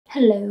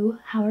Hello,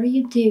 how are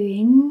you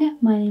doing?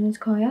 My name is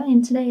Caya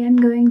and today I'm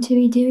going to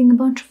be doing a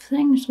bunch of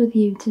things with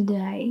you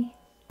today.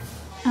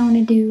 I want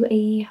to do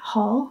a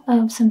haul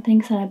of some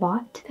things that I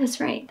bought. That's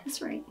right.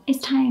 It's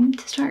time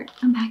to start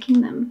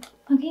unpacking them.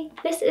 Okay,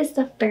 this is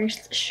the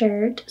first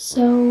shirt,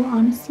 so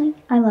honestly,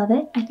 I love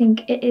it. I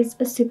think it is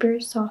a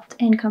super soft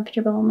and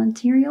comfortable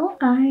material.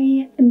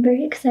 I am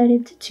very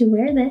excited to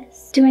wear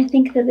this. Do I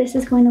think that this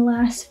is going to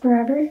last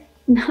forever?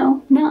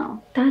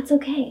 No, that's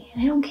okay.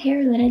 I don't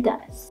care that it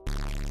does.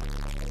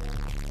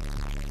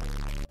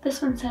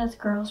 This one says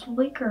girls will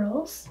be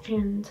girls,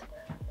 and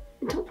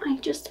don't I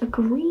just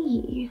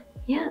agree?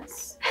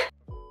 Yes.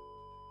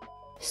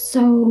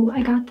 So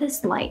I got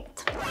this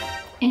light,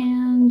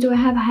 and do I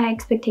have high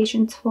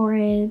expectations for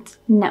it?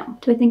 No.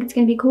 Do I think it's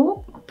gonna be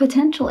cool?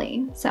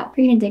 Potentially. So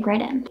we're gonna dig right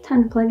in.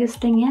 Time to plug this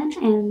thing in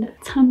and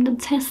time to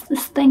test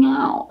this thing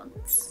out.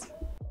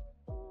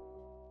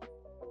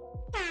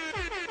 I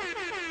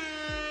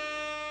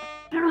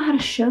don't know how to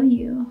show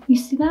you. You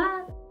see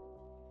that?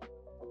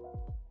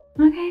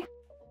 Okay.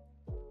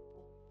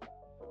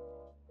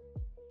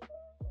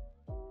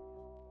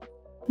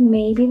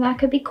 Maybe that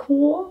could be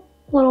cool.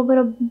 A little bit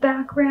of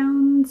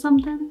background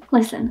something.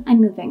 Listen,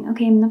 I'm moving,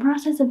 okay? I'm in the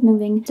process of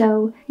moving.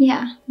 So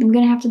yeah, I'm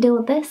gonna have to deal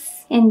with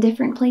this in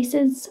different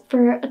places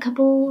for a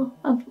couple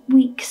of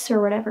weeks or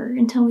whatever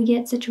until we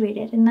get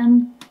situated, and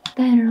then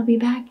it'll be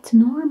back to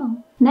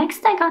normal.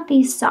 Next, I got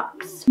these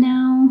socks.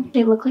 Now,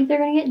 they look like they're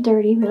gonna get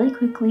dirty really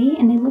quickly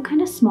and they look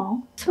kind of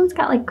small. This one's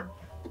got like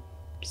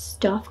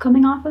stuff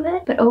coming off of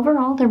it, but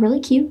overall they're really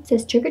cute. It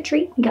says trick or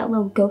treat. We got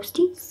little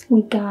ghosties,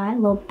 we got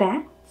little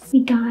bats,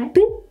 we got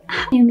boop,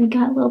 and we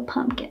got little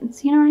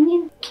pumpkins. You know what I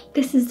mean?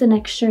 This is the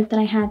next shirt that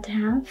I had to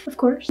have, of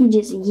course. You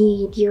just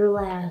yeed your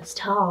last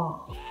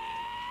haul.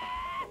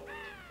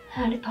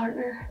 Howdy,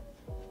 partner.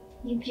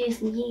 You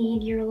just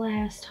yeed your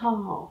last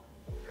haul.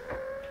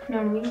 You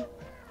know what I mean?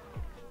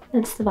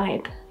 That's the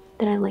vibe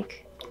that I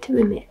like to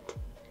emit.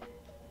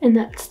 And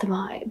that's the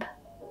vibe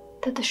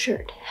that the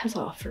shirt has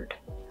offered.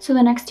 So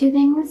the next two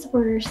things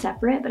were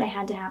separate, but I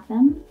had to have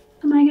them.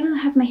 Am I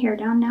gonna have my hair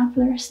down now for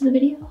the rest of the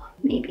video?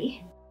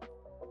 Maybe.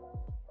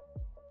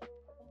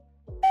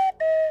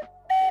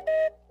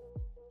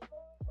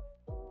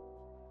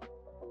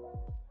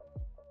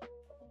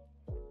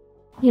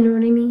 You know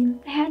what I mean?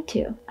 I had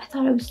to. I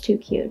thought it was too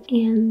cute,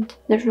 and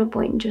there's no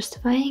point in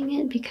justifying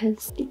it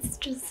because it's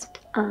just,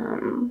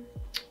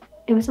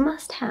 it was a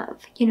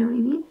must-have. You know what I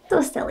mean? So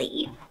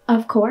silly.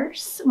 Of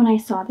course, when I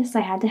saw this,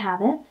 I had to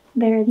have it.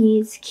 There are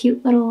these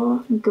cute little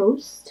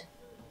ghost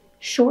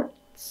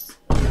shorts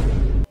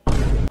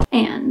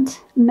and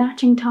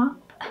matching top.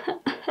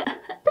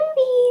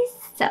 Boobies!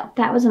 So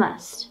that was a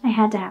must. I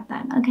had to have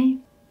that, okay?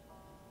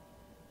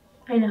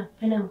 I know,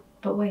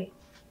 but wait,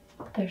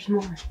 there's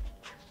more.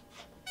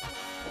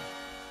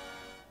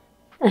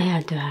 I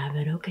had to have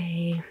it,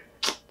 okay?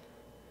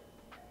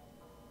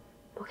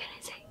 What can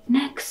I say?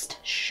 Next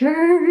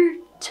shirt.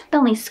 The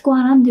only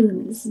squat I'm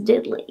doing is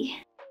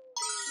diddly.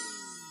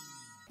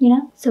 You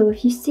know? So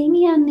if you see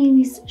me on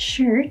these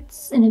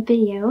shirts in a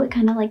video, it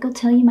kind of like will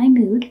tell you my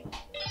mood.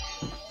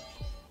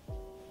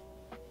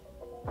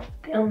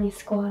 The only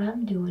squat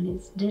I'm doing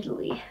is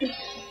diddly.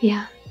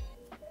 Yeah.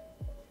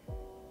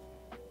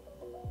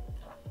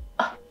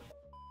 Oh.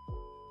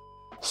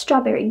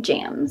 Strawberry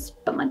jams,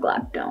 but my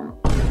Glock don't.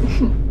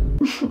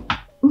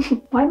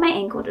 Why'd my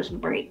ankle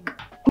just break?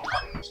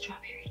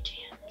 Strawberry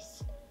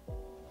jams,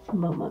 but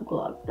my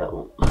Glock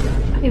don't.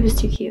 It was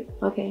too cute,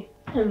 okay?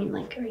 I mean,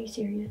 like, are you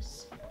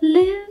serious?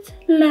 Live,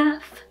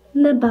 laugh,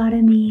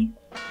 lobotomy.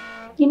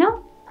 You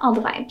know? All the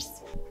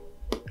vibes.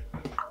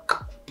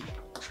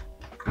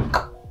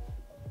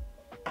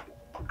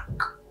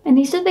 And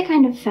these are the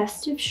kind of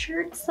festive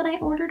shirts that I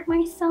ordered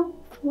myself.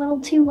 A little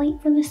too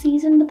late for the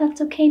season, but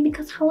that's okay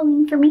because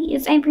Halloween for me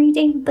is every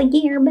day of the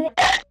year, but...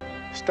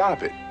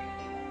 Stop it.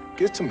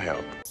 Get some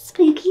help.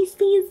 Spooky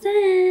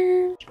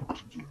season.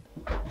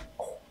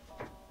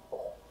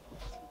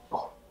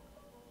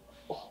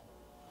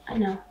 I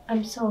know,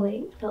 I'm so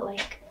late, but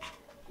like,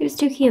 it was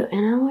too cute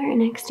and I'll wear it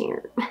next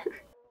year.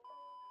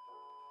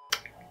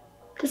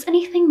 Does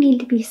anything need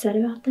to be said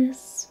about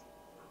this?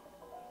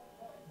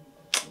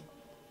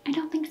 I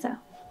don't think so.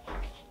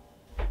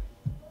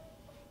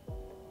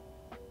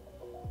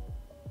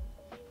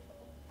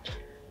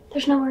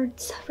 There's no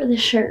words for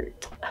this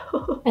shirt.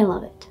 I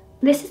love it.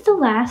 This is the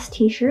last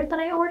t-shirt that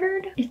I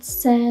ordered. It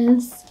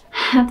says,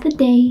 have the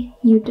day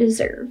you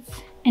deserve.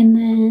 And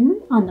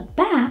then on the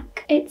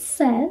back, it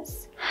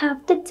says,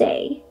 have the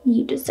day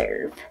you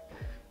deserve.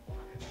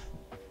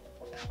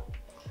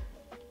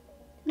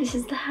 This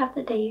is the have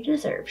the day you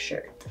deserve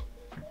shirt.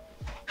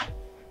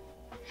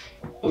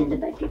 And the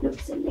back it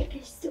looks like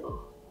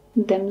so.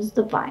 Them's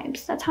the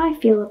vibes. That's how I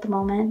feel at the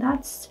moment.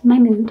 That's my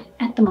mood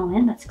at the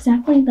moment. That's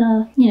exactly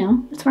the, you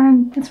know, that's where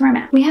I'm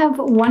at. We have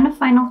one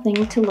final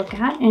thing to look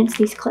at, and it's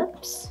these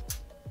clips.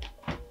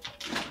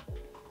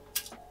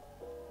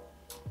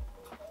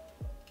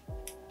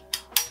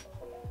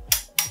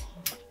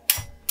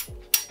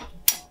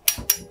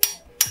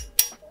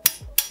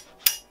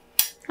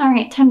 All right,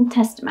 right, time to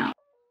test them out.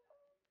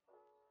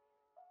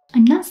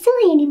 I'm not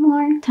silly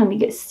anymore. Time to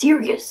get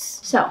serious.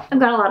 So, I've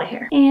got a lot of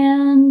hair.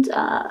 And,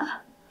 I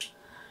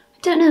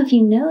don't know if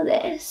you know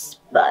this,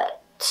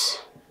 but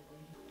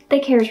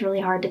thick hair is really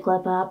hard to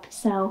clip up.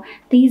 So,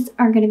 these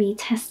are going to be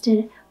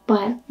tested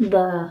by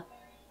the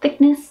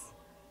thickness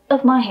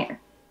of my hair,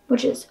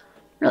 which is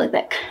really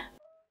thick.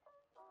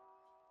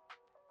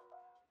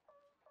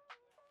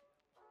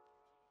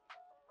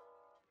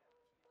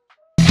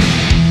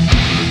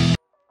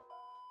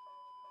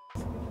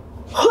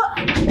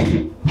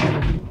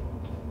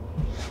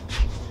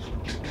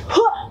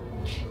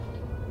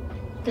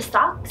 The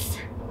socks,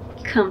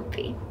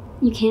 comfy.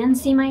 You can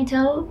see my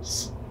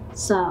toes,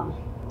 so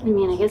I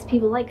mean, I guess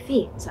people like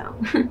feet, so.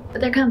 But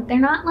they're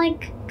not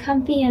like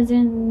comfy as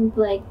in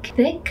like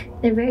thick.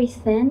 They're very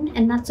thin,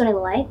 and that's what I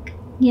like,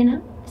 you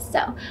know?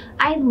 So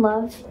I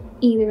love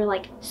either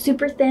like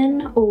super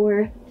thin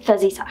or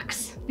fuzzy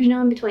socks. There's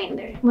no in between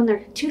there. When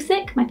they're too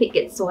thick, my feet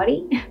get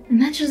sweaty, and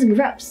that's just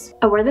gross.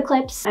 I wear the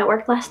clips at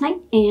work last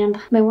night,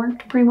 and they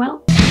worked pretty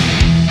well.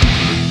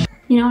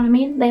 You know what I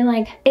mean? They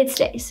like, it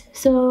stays.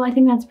 So I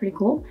think that's pretty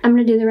cool. I'm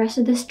gonna do the rest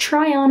of this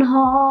try-on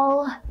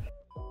haul.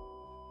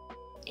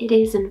 It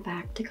is in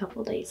fact a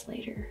couple days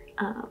later.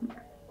 I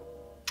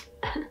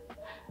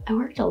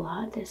worked a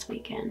lot this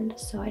weekend,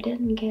 so I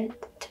didn't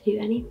get to do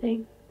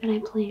anything that I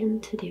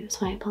planned to do,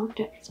 so I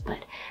apologize, but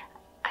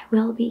I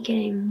will be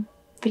getting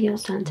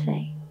videos done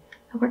today.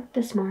 I worked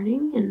this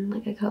morning in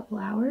like a couple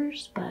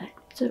hours, but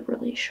it's a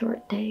really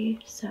short day,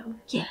 so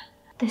yeah.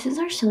 This is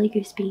our silly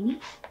goose beanie.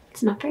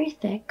 It's not very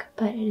thick,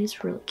 but it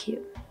is really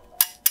cute.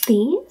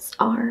 These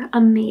are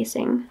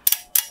amazing.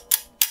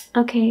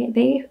 Okay,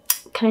 they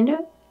kind of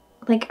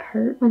like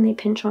hurt when they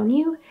pinch on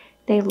you.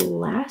 They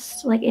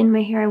last. Like in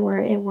my hair, I wore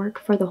it at work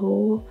for the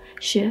whole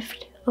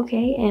shift,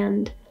 okay,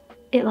 and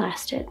it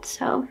lasted.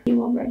 So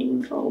you already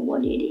know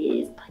what it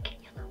is. Black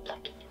and yellow,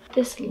 black and yellow.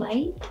 This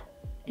light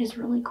is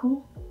really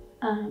cool.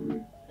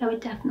 I would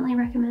definitely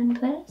recommend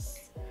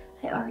this.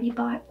 I already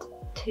bought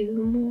 2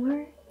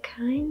 more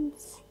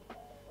kinds.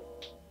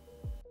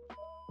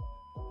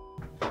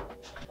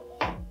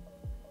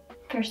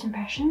 First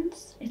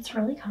impressions, it's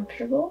really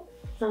comfortable.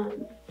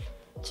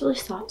 It's really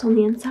soft on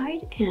the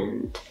inside,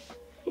 and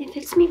it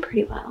fits me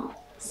pretty well.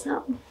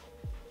 So, I'm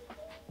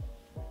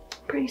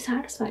pretty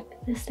satisfied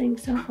with this thing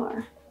so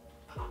far.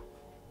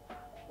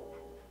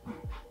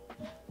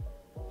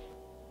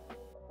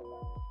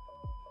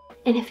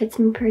 And it fits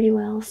me pretty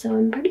well, so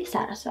I'm pretty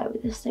satisfied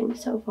with this thing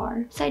so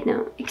far. Side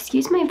note,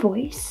 excuse my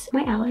voice.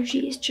 My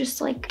allergies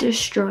just like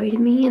destroyed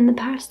me in the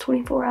past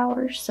 24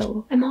 hours,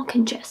 so I'm all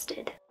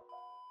congested.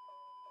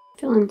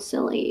 Feeling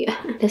silly.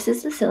 This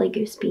is the Silly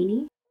Goose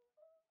beanie.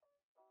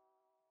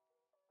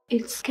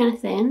 It's kind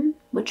of thin,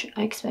 which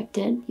I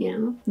expected, you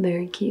know.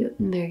 Very cute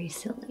and very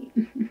silly.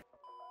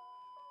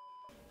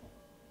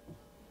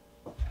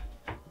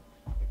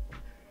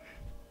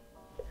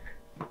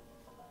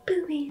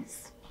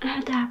 Boobies. I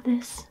had to have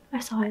this. I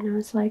saw it and I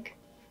was like,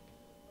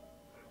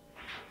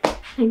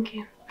 thank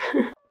you.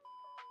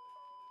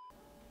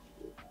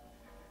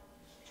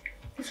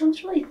 This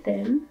one's really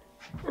thin.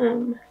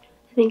 I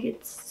think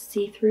it's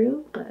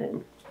see-through, but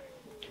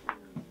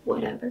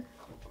whatever.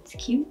 It's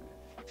cute.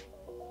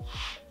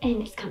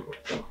 And it's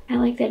comfortable. I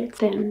like that it's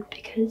thin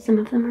because some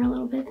of them are a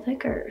little bit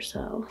thicker,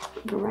 so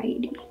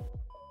variety.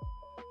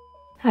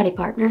 Howdy,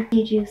 partner.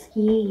 You just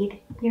yeed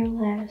your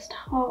last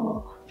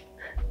haul.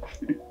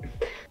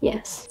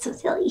 Yes, so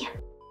silly.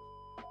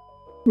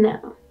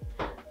 Now,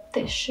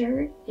 this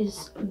shirt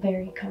is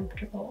very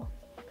comfortable.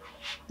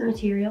 The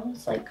material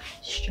is like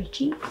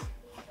stretchy.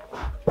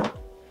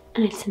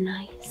 And it's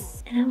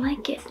nice. And I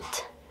like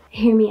it.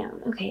 Hear me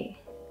out, okay?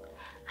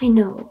 I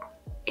know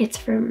it's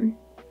from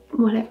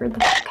whatever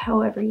the fuck,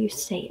 however you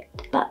say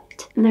it.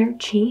 But they're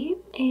cheap,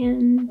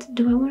 and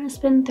do I want to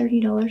spend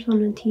 $30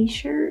 on a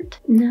t-shirt?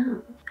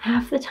 No.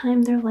 Half the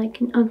time they're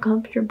like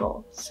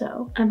uncomfortable,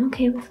 so I'm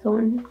okay with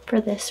going for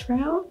this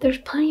route. There's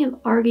plenty of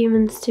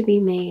arguments to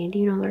be made,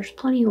 you know, there's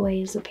plenty of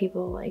ways that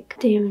people like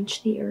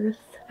damage the earth.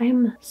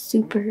 I'm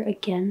super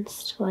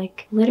against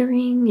like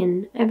littering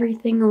and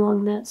everything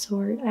along that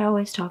sort. I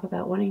always talk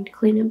about wanting to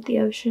clean up the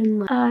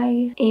ocean.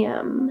 I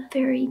am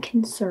very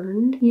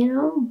concerned, you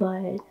know,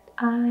 but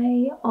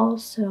I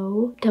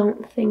also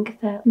don't think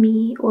that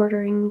me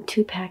ordering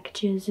 2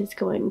 packages is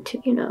going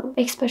to, you know,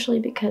 especially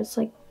because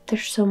like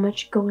there's so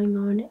much going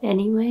on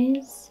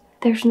anyways.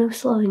 There's no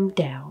slowing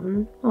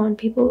down on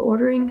people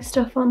ordering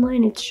stuff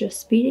online. It's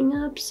just speeding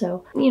up.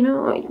 So, you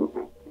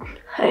know,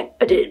 I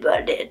did what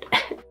I did.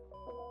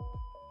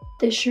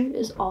 This shirt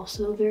is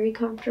also very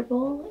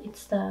comfortable.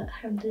 It's the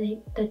have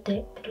the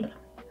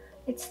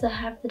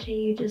day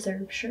you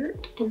deserve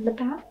shirt in the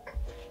back.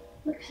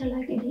 Looks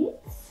like it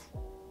is.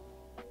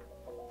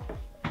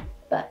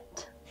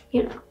 But,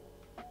 you know,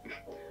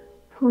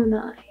 who am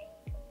I?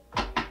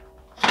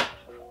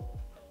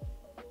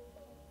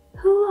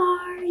 Who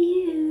are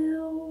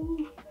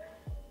you?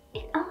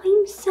 And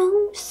I'm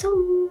so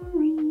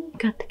sorry.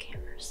 Got the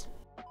cameras.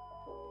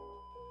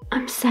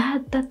 I'm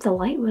sad that the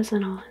light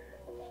wasn't on.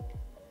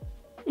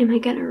 Am I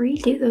gonna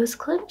redo those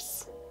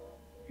clips?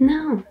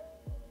 No.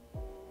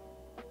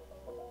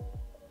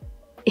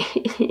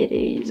 It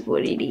is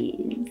what it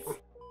is.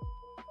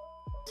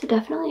 So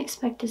definitely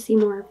expect to see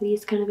more of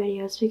these kind of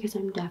videos because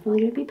I'm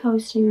definitely gonna be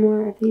posting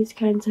more of these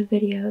kinds of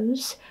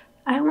videos.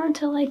 I want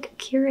to like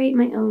curate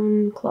my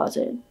own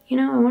closet. You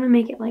know, I want to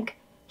make it like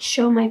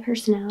show my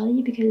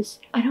personality because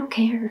I don't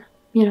care.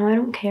 You know, I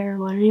don't care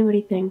what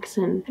anybody thinks,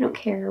 and I don't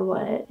care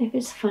what, if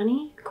it's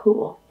funny,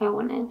 cool, I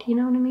want it, you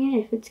know what I mean?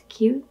 If it's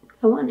cute,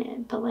 I want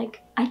it, but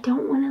like, I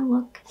don't want to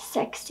look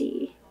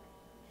sexy.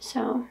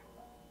 So,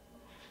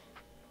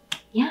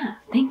 yeah,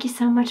 thank you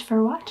so much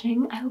for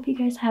watching. I hope you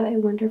guys have a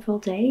wonderful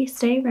day.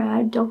 Stay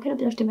rad, don't get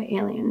abducted by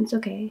aliens,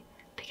 okay?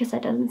 Because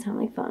that doesn't sound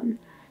like fun.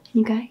 And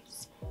you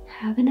guys,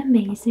 have an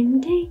amazing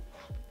day.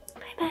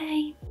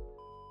 Bye-bye.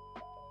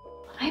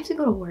 I have to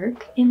go to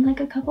work in like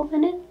a couple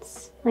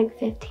minutes, like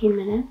 15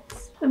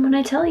 minutes. And when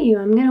I tell you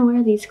I'm gonna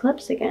wear these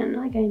clips again,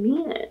 like I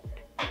mean it.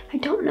 I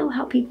don't know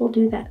how people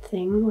do that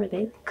thing where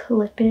they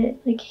clip it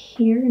like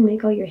here and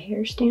make all your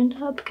hair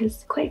stand up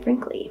because quite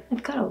frankly,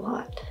 I've got a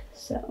lot.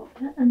 So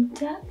I'm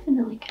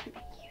definitely gonna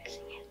be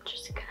using it.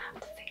 Just gonna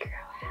have to figure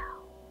out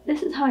how.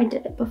 This is how I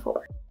did it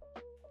before.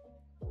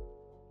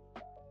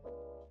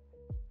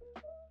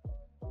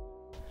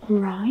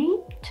 Right?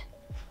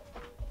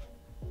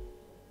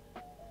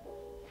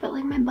 But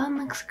like my bun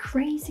looks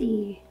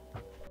crazy.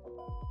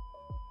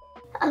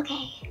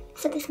 Okay,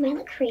 so this might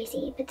look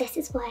crazy, but this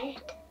is what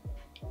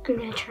I'm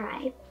gonna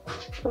try.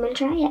 I'm gonna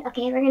try it,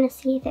 okay? We're gonna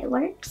see if it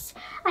works.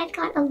 I've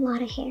got a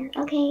lot of hair,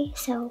 okay?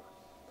 So